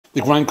The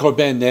grindcore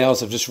band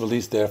Nails have just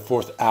released their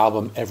fourth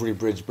album, Every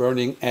Bridge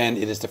Burning, and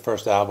it is the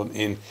first album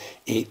in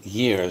 8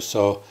 years.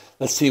 So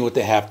let's see what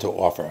they have to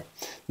offer.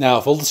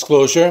 Now, full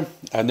disclosure,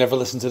 I've never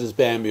listened to this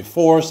band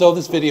before, so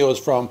this video is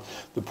from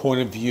the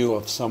point of view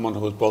of someone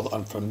who is both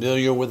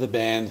unfamiliar with the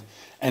band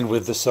and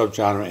with the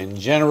subgenre in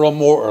general,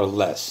 more or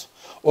less.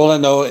 All I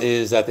know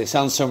is that they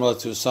sound similar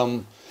to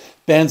some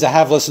bands I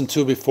have listened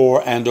to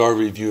before and or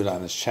reviewed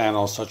on this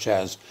channel, such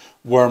as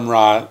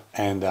Wormrot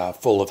and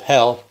Full of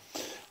Hell.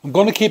 I'm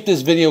going to keep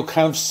this video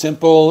kind of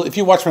simple. If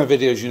you watch my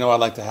videos, you know I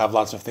like to have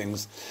lots of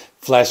things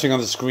flashing on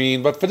the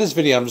screen. But for this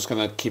video, I'm just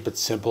going to keep it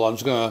simple. I'm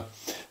just going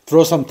to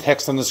throw some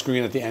text on the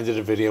screen at the end of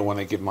the video when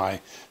I give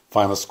my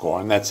final score.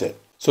 And that's it.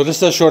 So this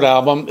is a short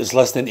album. It's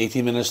less than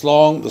 18 minutes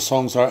long. The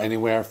songs are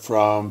anywhere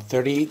from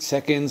 38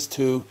 seconds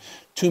to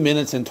 2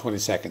 minutes and 20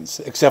 seconds.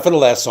 Except for the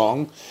last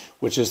song,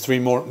 which is 3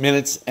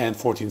 minutes and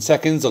 14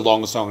 seconds, the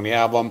longest song on the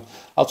album.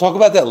 I'll talk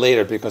about that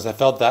later because I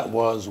felt that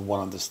was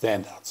one of the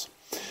standouts.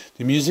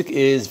 The music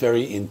is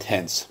very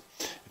intense.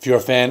 If you're a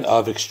fan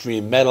of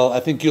extreme metal, I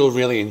think you'll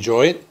really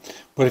enjoy it.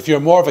 But if you're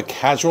more of a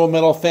casual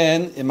metal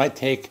fan, it might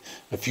take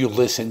a few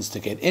listens to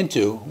get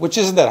into, which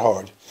isn't that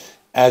hard.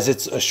 As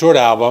it's a short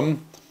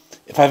album,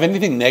 if I have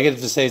anything negative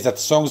to say is that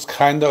the songs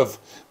kind of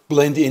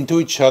blend into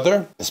each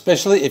other,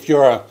 especially if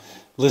you're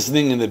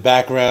listening in the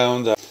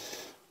background.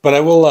 But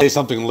I will say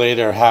something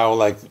later how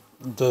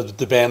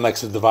the band likes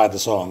to divide the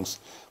songs.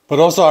 But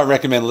also I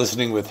recommend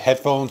listening with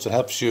headphones. It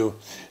helps you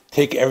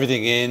take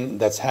everything in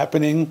that's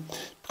happening,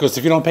 because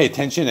if you don't pay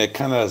attention, it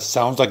kind of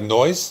sounds like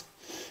noise.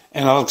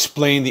 And I'll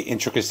explain the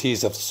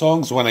intricacies of the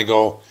songs when I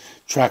go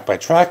track by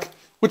track,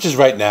 which is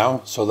right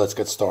now, so let's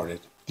get started.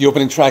 The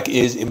opening track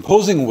is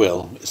Imposing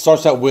Will. It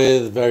starts out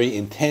with very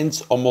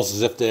intense, almost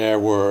as if there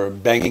were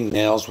banging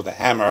nails with a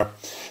hammer.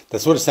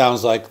 That's what it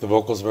sounds like. The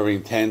vocals are very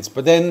intense,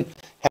 but then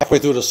halfway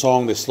through the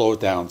song, they slow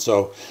it down.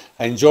 So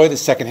I enjoyed the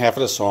second half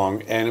of the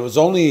song, and it was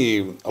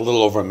only a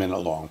little over a minute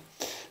long.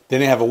 Then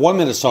they have a 1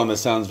 minute song that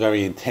sounds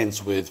very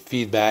intense with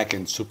feedback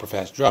and super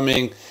fast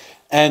drumming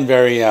and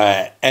very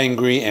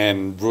angry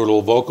and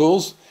brutal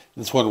vocals.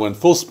 This one went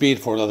full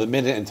speed for another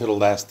minute until the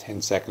last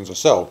 10 seconds or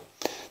so.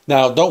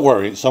 Now, don't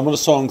worry, some of the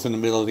songs in the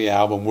middle of the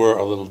album were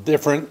a little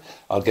different.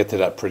 I'll get to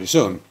that pretty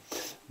soon.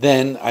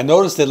 Then I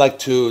noticed they like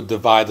to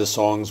divide the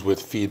songs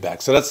with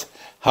feedback. So that's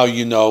how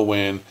you know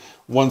when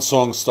one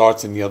song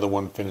starts and the other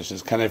one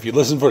finishes. Kind of if you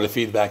listen for the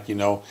feedback, you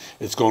know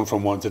it's going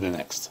from one to the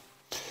next.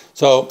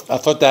 So I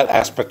thought that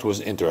aspect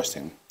was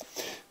interesting.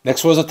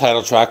 Next was a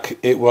title track.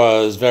 It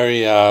was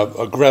very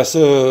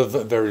aggressive,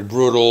 very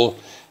brutal,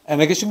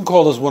 and I guess you can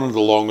call this one of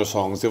the longer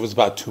songs. It was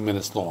about 2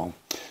 minutes long.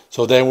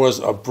 So there was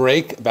a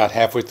break about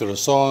halfway through the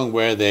song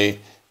where they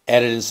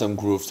added in some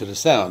groove to the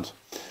sound.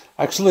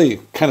 I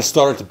actually kind of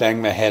started to bang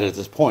my head at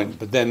this point,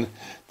 but then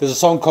there's a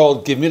song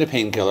called Give Me the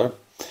Painkiller.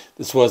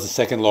 This was the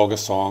second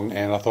longest song,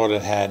 and I thought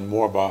it had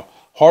more of a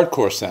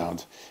hardcore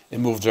sound. It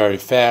moved very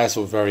fast,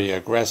 it was very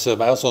aggressive.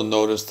 I also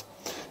noticed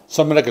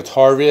some of the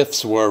guitar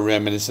riffs were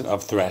reminiscent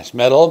of thrash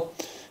metal.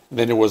 And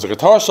then there was a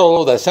guitar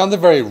solo that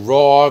sounded very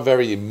raw,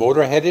 very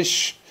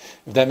Motorhead-ish,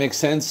 if that makes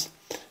sense.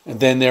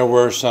 And then there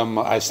were some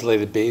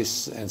isolated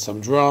bass and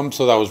some drums,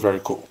 so that was very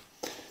cool.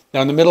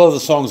 Now in the middle of the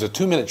song is a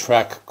 2 minute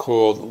track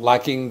called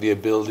Lacking the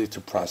Ability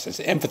to Process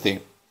Empathy.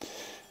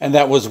 And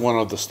that was one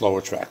of the slower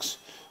tracks.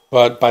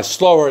 But by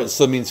slower, it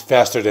still means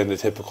faster than the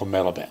typical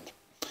metal band.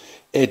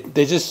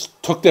 They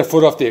just took their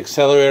foot off the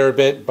accelerator a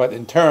bit, but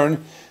in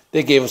turn,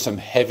 they gave us some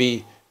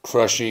heavy,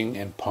 crushing,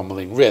 and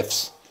pummeling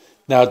riffs.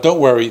 Now,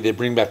 don't worry, they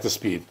bring back the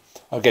speed.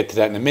 I'll get to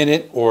that in a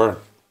minute, or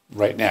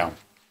right now.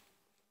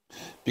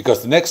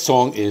 Because the next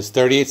song is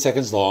 38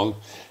 seconds long,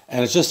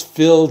 and it's just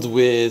filled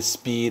with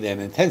speed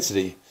and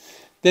intensity.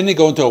 Then they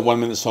go into a 1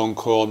 minute song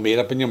called Made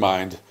Up in Your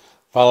Mind,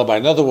 followed by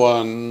another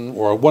one,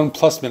 or a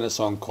 1+ minute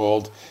song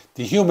called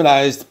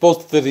Dehumanized.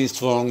 Both of these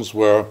songs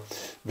were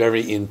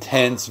very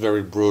intense,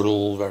 very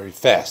brutal, very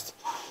fast.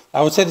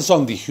 I would say the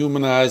song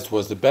Dehumanized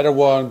was the better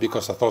one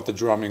because I thought the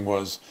drumming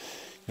was,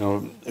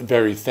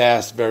 very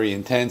fast, very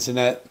intense, and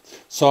that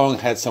song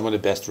had some of the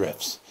best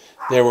riffs.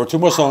 There were 2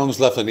 more songs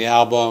left on the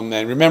album,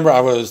 and remember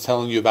I was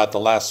telling you about the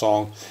last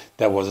song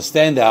that was a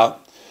standout,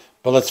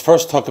 but let's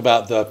first talk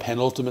about the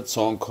penultimate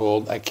song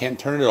called I Can't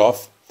Turn It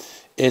Off.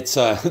 It's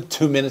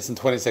 2 minutes and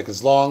 20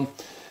 seconds long.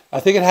 I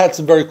think it had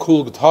some very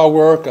cool guitar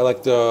work. I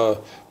like the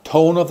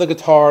tone of the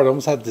guitar. It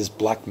almost had this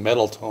black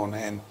metal tone,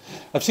 and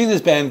I've seen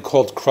this band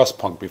called crust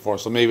punk before,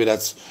 so maybe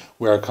that's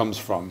where it comes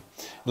from.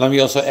 And let me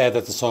also add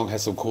that the song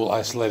has some cool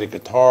isolated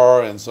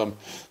guitar and some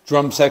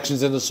drum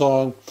sections in the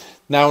song.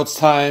 Now it's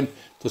time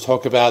to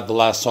talk about the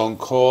last song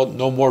called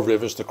No More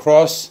Rivers to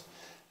Cross.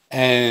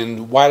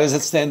 And why does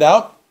it stand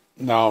out?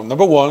 Now,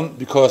 number one,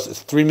 because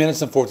it's 3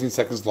 minutes and 14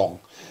 seconds long,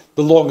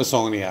 the longest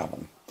song on the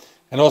album.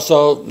 And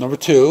also, number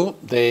two,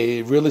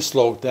 they really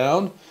slow it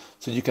down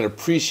so you can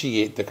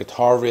appreciate the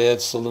guitar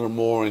riffs a little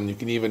more, and you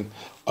can even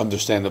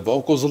understand the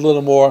vocals a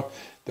little more.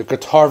 The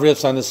guitar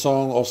riffs on this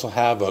song also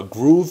have a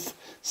groove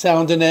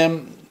sound in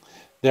them.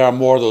 There are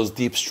more of those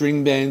deep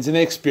string bends, and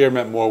they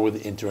experiment more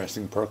with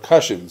interesting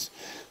percussions.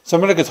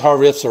 Some of the guitar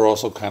riffs are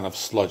also kind of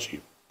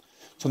sludgy.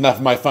 So now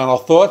for my final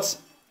thoughts,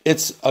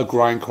 it's a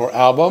grindcore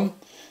album.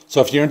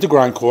 So if you're into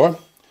grindcore,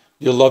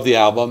 you'll love the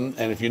album.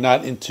 And if you're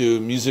not into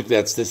music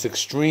that's this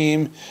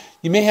extreme,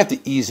 you may have to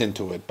ease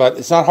into it. But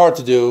it's not hard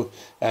to do,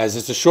 as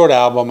it's a short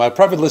album. I've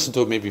probably listened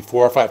to it maybe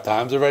 4 or 5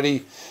 times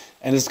already.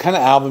 And it's the kind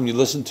of album you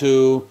listen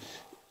to.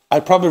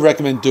 I'd probably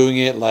recommend doing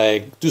it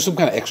like, do some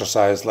kind of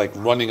exercise, like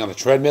running on a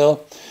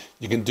treadmill.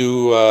 You can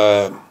do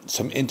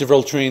some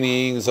interval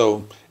training.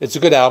 So it's a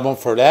good album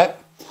for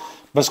that.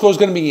 My score is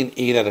going to be an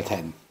 8 out of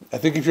 10. I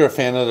think if you're a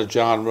fan of the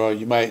genre,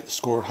 you might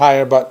score it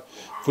higher, but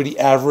for the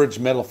average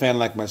metal fan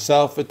like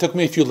myself, it took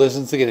me a few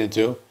listens to get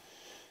into.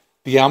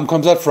 The album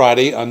comes out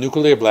Friday on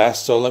Nuclear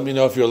Blast, so let me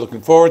know if you're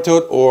looking forward to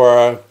it,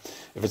 or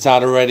if it's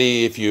out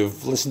already, if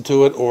you've listened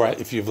to it, or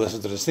if you've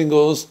listened to the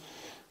singles.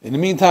 In the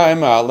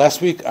meantime,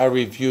 last week I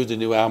reviewed the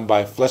new album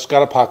by Flesh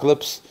God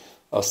Apocalypse.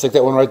 I'll stick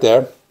that one right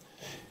there.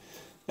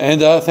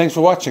 And thanks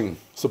for watching.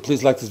 So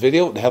please like this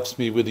video. It helps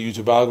me with the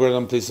YouTube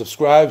algorithm. Please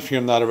subscribe if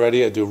you're not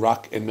already. I do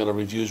rock and metal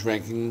reviews,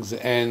 rankings,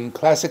 and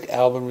classic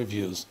album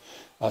reviews.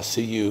 I'll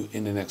see you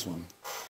in the next one.